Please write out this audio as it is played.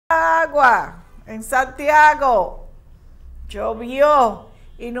agua en Santiago. Llovió,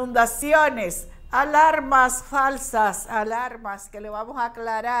 inundaciones, alarmas falsas, alarmas que le vamos a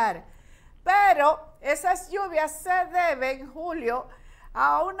aclarar. Pero esas lluvias se deben, Julio,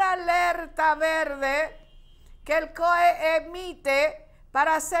 a una alerta verde que el COE emite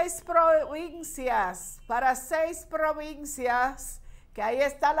para 6 provincias, que ahí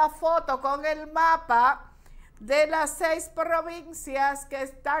está la foto con el mapa de las 6 provincias que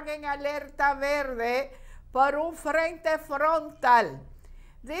están en alerta verde por un frente frontal.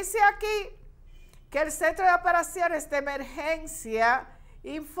 Dice aquí que el Centro de Operaciones de Emergencia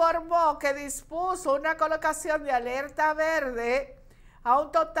informó que dispuso una colocación de alerta verde a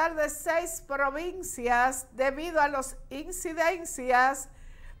un total de 6 provincias debido a las incidencias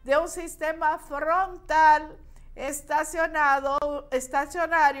de un sistema frontal estacionario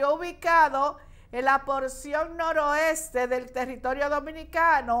ubicado en la porción noroeste del territorio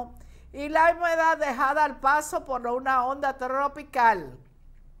dominicano y la humedad dejada al paso por una onda tropical.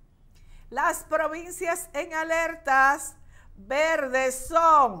 Las provincias en alertas verdes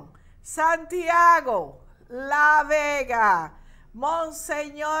son Santiago, La Vega,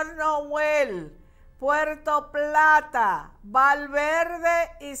 Monseñor Noel, Puerto Plata,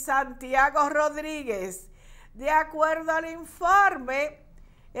 Valverde y Santiago Rodríguez. De acuerdo al informe,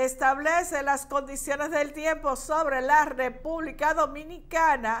 establece las condiciones del tiempo sobre la República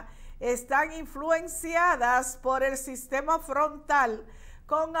Dominicana están influenciadas por el sistema frontal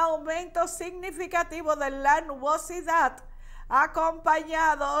con aumento significativo de la nubosidad,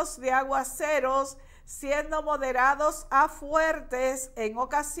 acompañados de aguaceros siendo moderados a fuertes en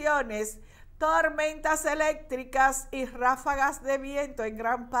ocasiones, tormentas eléctricas y ráfagas de viento en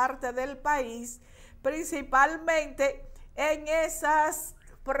gran parte del país, principalmente en esas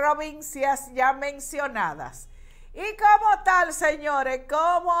provincias ya mencionadas. Y como tal, señores,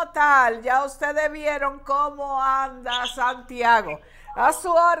 como tal, ya ustedes vieron cómo anda Santiago. A su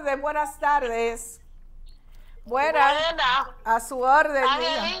orden, buenas tardes. Buenas. A su orden.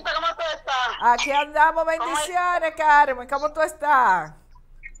 Angelita, ¿cómo tú estás? Aquí andamos, bendiciones, Carmen. ¿Cómo tú estás?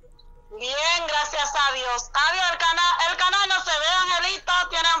 Bien, gracias a Dios. Adiós, el canal no se ve, Angelita.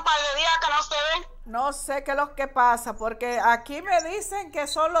 Tiene un par de días que no se ve. No sé qué es lo que pasa, porque aquí me dicen que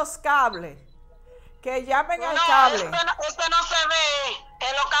son los cables. Que llamen al cable. Este no se ve.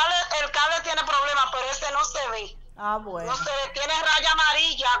 El cable tiene problemas, pero este no se ve. Ah, bueno. No se ve, tiene raya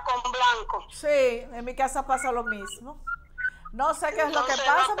amarilla con blanco. Sí, en mi casa pasa lo mismo. No sé qué es lo que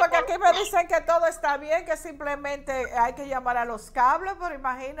pasa, porque aquí me dicen que todo está bien, que simplemente hay que llamar a los cables, pero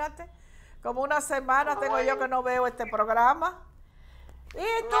imagínate, como una semana tengo yo que no veo este programa.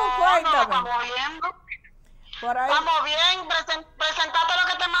 Y tú, cuéntame. No, estamos viendo. Por ahí. Estamos bien, presentate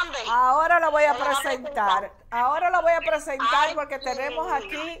lo que te mandé. Ahora lo voy a presentar. Ahora lo voy a presentar porque tenemos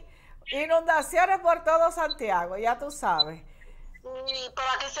aquí inundaciones por todo Santiago, ya tú sabes. Sí, pero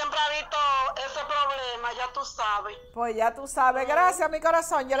aquí siempre ha visto ese problema, ya tú sabes. Pues ya tú sabes. Gracias, mi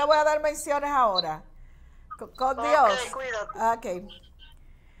corazón. Yo le voy a dar menciones ahora. Con Dios. Ok, cuídate. Ok.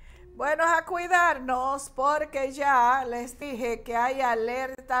 Bueno, a cuidarnos porque ya les dije que hay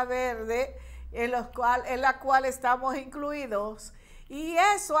alerta verde en la cual estamos incluidos. Y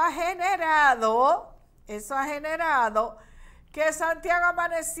eso ha generado que Santiago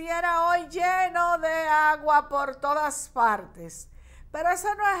amaneciera hoy lleno de agua por todas partes. Pero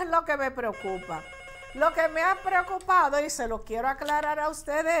eso no es lo que me preocupa. Lo que me ha preocupado, y se lo quiero aclarar a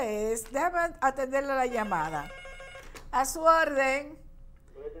ustedes, es, déjame atenderle la llamada. A su orden.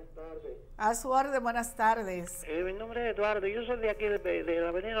 Buenas tardes. A su orden, buenas tardes. Mi nombre es Eduardo, yo soy de aquí, de la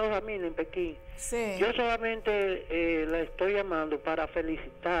avenida Los Ramírez, en Pekín. Sí. Yo solamente la estoy llamando para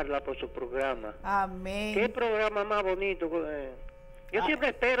felicitarla por su programa. Amén. Qué programa más bonito. Yo siempre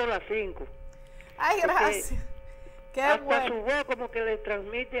espero las 5. Ay, gracias. Qué hasta bueno. su voz como que le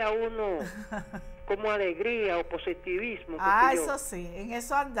transmite a uno como alegría o positivismo. Eso sí, en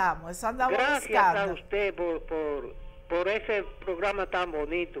eso andamos Gracias buscando. a usted por ese programa tan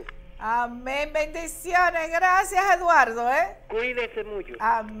bonito. Amén, bendiciones, gracias Eduardo, Cuídese mucho.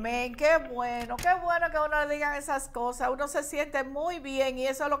 Amén, qué bueno que uno le digan esas cosas, uno se siente muy bien y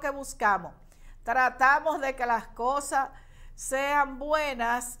eso es lo que buscamos. Tratamos de que las cosas sean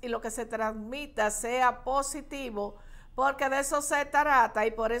buenas y lo que se transmita sea positivo, porque de eso se trata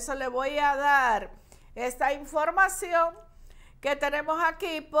y por eso le voy a dar esta información que tenemos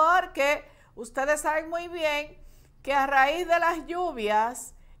aquí, porque ustedes saben muy bien que a raíz de las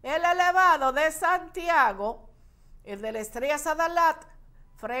lluvias, el elevado de Santiago, el de la Estrella Sadalat,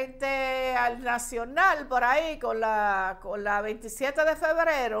 frente al Nacional, por ahí, con la 27 de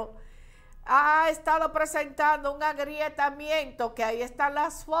febrero, ha estado presentando un agrietamiento, que ahí están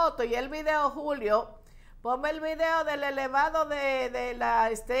las fotos y el video, Julio. Ponme el video del elevado de la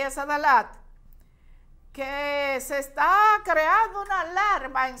estrella Sadalat, que se está creando una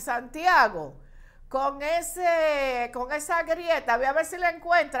alarma en Santiago con esa grieta. Voy a ver si la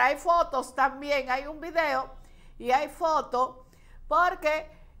encuentra. Hay fotos también, hay un video y hay fotos, porque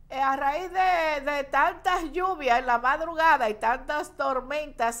a raíz de tantas lluvias en la madrugada y tantas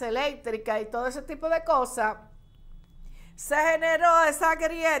tormentas eléctricas y todo ese tipo de cosas, se generó esa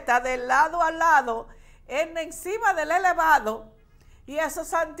grieta del lado a lado, encima del elevado, y eso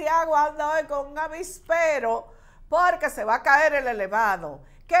Santiago anda hoy con un avispero porque se va a caer el elevado.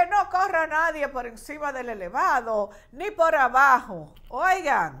 Que no corra nadie por encima del elevado, ni por abajo.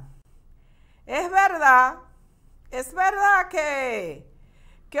 Oigan, es verdad que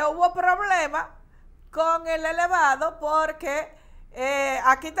hubo problemas con el elevado, porque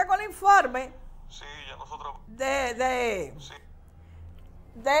aquí tengo el informe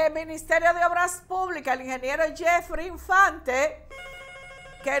del Ministerio de Obras Públicas, el ingeniero Jeffrey Infante,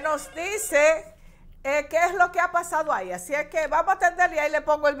 que nos dice qué es lo que ha pasado ahí. Así es que vamos a atenderle y ahí le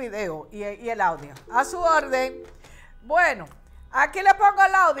pongo el video y el audio. A su orden. Bueno, aquí le pongo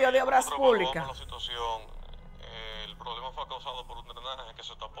el audio de Obras Públicas. La situación, el problema fue causado por un drenaje que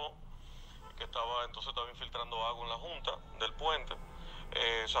se tapó, que estaba infiltrando agua en la junta del puente.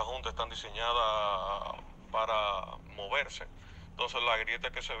 Esas juntas están diseñadas para moverse. Entonces la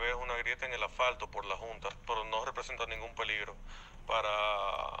grieta que se ve es una grieta en el asfalto por la junta, pero no representa ningún peligro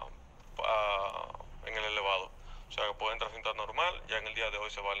en el elevado. O sea, que pueden transitar normal. Ya en el día de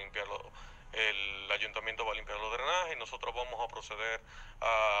hoy se va a limpiar, el ayuntamiento va a limpiar los drenajes y nosotros vamos a proceder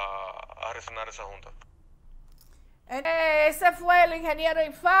a resanar esa junta. Ese fue el ingeniero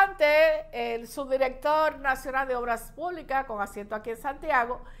Infante, el subdirector nacional de Obras Públicas, con asiento aquí en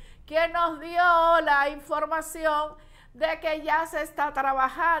Santiago, quien nos dio la información de que ya se está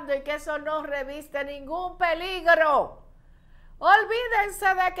trabajando y que eso no reviste ningún peligro.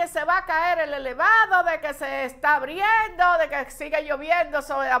 Olvídense de que se va a caer el elevado, de que se está abriendo, de que sigue lloviendo,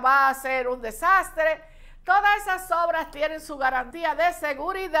 eso va a ser un desastre. Todas esas obras tienen su garantía de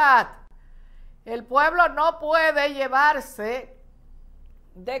seguridad. El pueblo no puede llevarse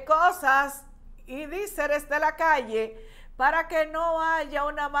de cosas y díceres de la calle para que no haya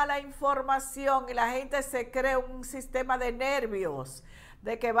una mala información y la gente se cree un sistema de nervios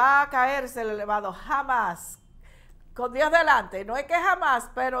de que va a caerse el elevado. Jamás. Con Dios delante, no es que jamás,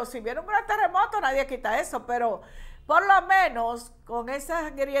 pero si viene un gran terremoto nadie quita eso, pero por lo menos con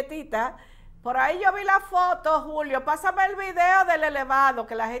esas grietitas, por ahí yo vi la foto, Julio, pásame el video del elevado,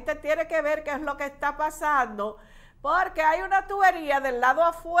 que la gente tiene que ver qué es lo que está pasando, porque hay una tubería del lado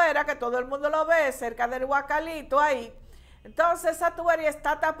afuera, que todo el mundo lo ve, cerca del Guacalito ahí. Entonces esa tubería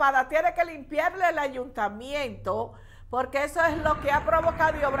está tapada, tiene que limpiarle el ayuntamiento, porque eso es lo que ha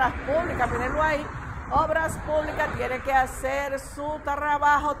provocado y Obras Públicas, mírenlo ahí. Obras Públicas tiene que hacer su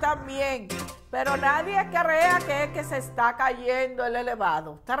trabajo también, pero nadie crea que es que se está cayendo el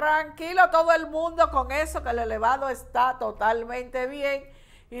elevado. Tranquilo todo el mundo con eso, que el elevado está totalmente bien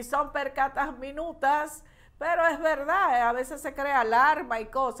y son percatas minutas, pero es verdad, a veces se crea alarma y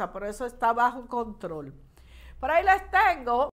cosas, pero eso está bajo control. Por ahí les tengo